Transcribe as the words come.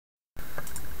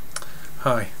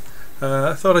Hi,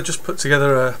 I thought I'd just put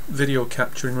together a video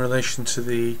capture in relation to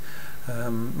the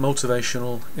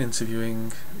motivational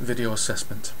interviewing video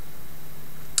assessment.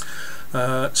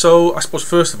 So I suppose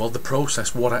first of all the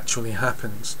process, what actually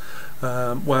happens.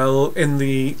 Well, in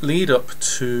the lead up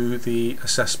to the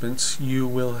assessment you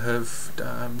will have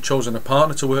chosen a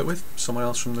partner to work with, someone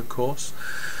else from the course.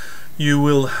 You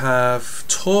will have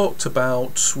talked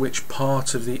about which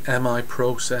part of the MI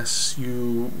process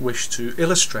you wish to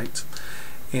illustrate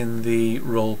in the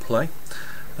role play,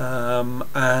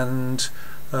 and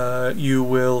you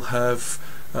will have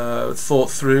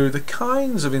thought through the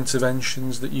kinds of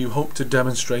interventions that you hope to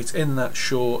demonstrate in that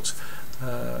short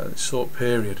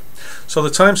period. So the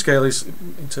timescale is,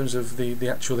 in terms of the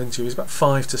actual interview, is about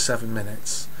 5 to 7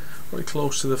 minutes, very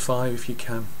close to the 5 if you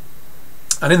can.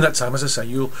 And in that time, as I say,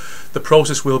 the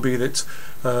process will be that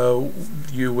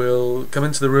you will come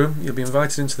into the room, you'll be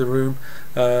invited into the room.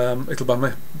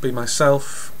 It'll be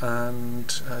myself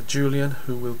and Julian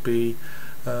who will be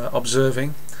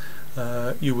observing.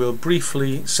 You will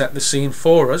briefly set the scene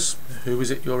for us. Who is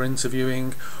it you're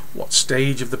interviewing? What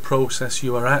stage of the process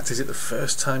you are at? Is it the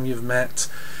first time you've met?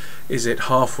 Is it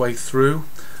halfway through?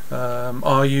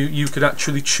 You could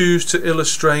actually choose to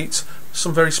illustrate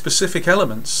some very specific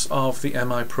elements of the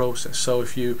MI process. So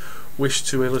if you wish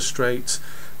to illustrate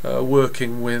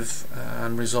working with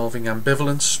and resolving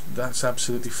ambivalence, that's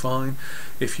absolutely fine.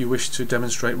 If you wish to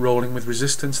demonstrate rolling with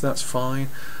resistance, that's fine.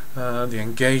 The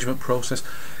engagement process,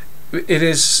 it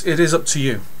is up to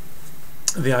you.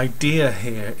 The idea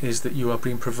here is that you are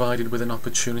being provided with an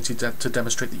opportunity to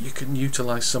demonstrate that you can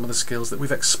utilize some of the skills that we've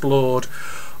explored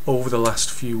over the last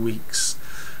few weeks.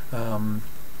 And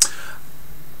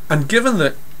given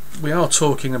that we are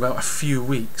talking about a few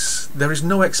weeks, there is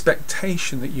no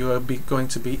expectation that you are going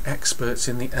to be experts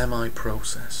in the MI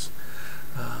process.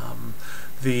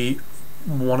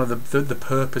 One of the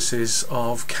purposes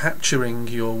of capturing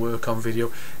your work on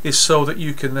video is so that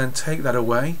you can then take that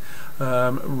away,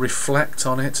 reflect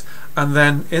on it, and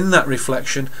then in that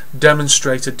reflection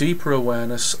demonstrate a deeper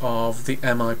awareness of the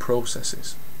MI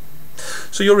processes.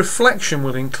 So your reflection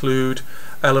will include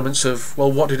elements of,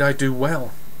 well, what did I do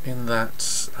well in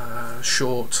that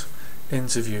short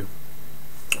interview?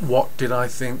 What did I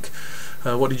think?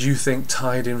 What did you think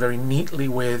tied in very neatly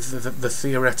with the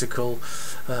theoretical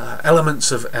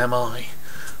elements of MI?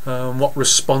 What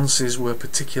responses were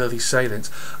particularly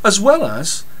salient? As well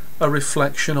as a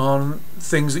reflection on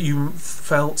things that you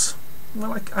felt,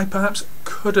 well, I perhaps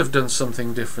could have done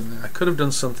something different there. I could have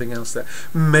done something else there.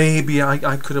 Maybe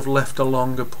I could have left a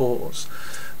longer pause.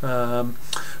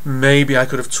 Maybe I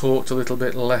could have talked a little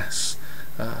bit less.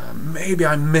 Maybe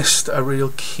I missed a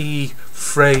real key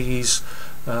phrase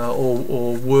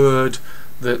or word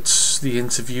that the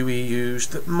interviewee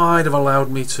used that might have allowed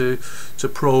me to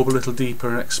probe a little deeper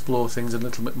and explore things in a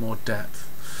little bit more depth.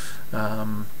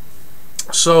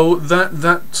 So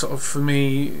that sort of, for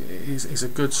me, is a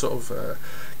good sort of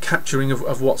capturing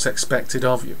of what's expected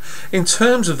of you. In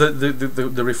terms of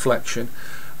the reflection,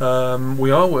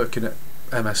 we are working at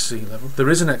MSc level. There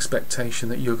is an expectation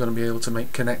that you're going to be able to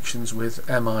make connections with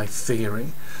MI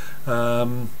theory,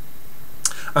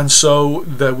 and so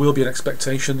there will be an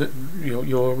expectation that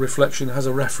your reflection has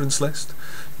a reference list.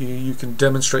 You can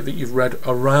demonstrate that you've read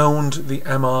around the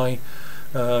MI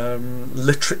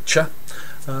literature,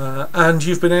 and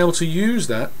you've been able to use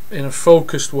that in a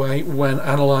focused way when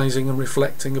analysing and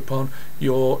reflecting upon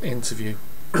your interview.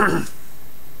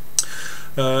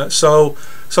 So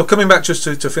coming back just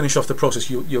to finish off the process,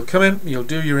 you'll come in, you'll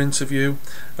do your interview.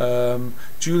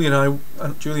 Julian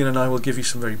and I will give you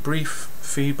some very brief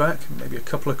feedback, maybe a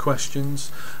couple of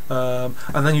questions, and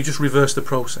then you just reverse the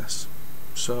process.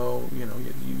 So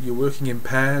you're working in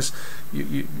pairs.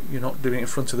 You're not doing it in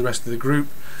front of the rest of the group.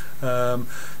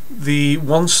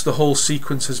 Once the whole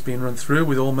sequence has been run through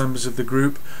with all members of the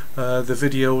group, the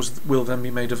videos will then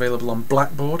be made available on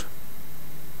Blackboard.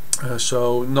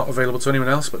 So not available to anyone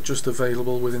else, but just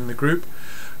available within the group,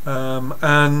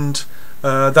 and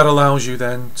that allows you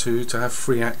then to have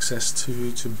free access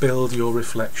to build your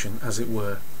reflection, as it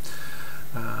were.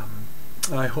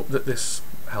 I hope that this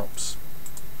helps.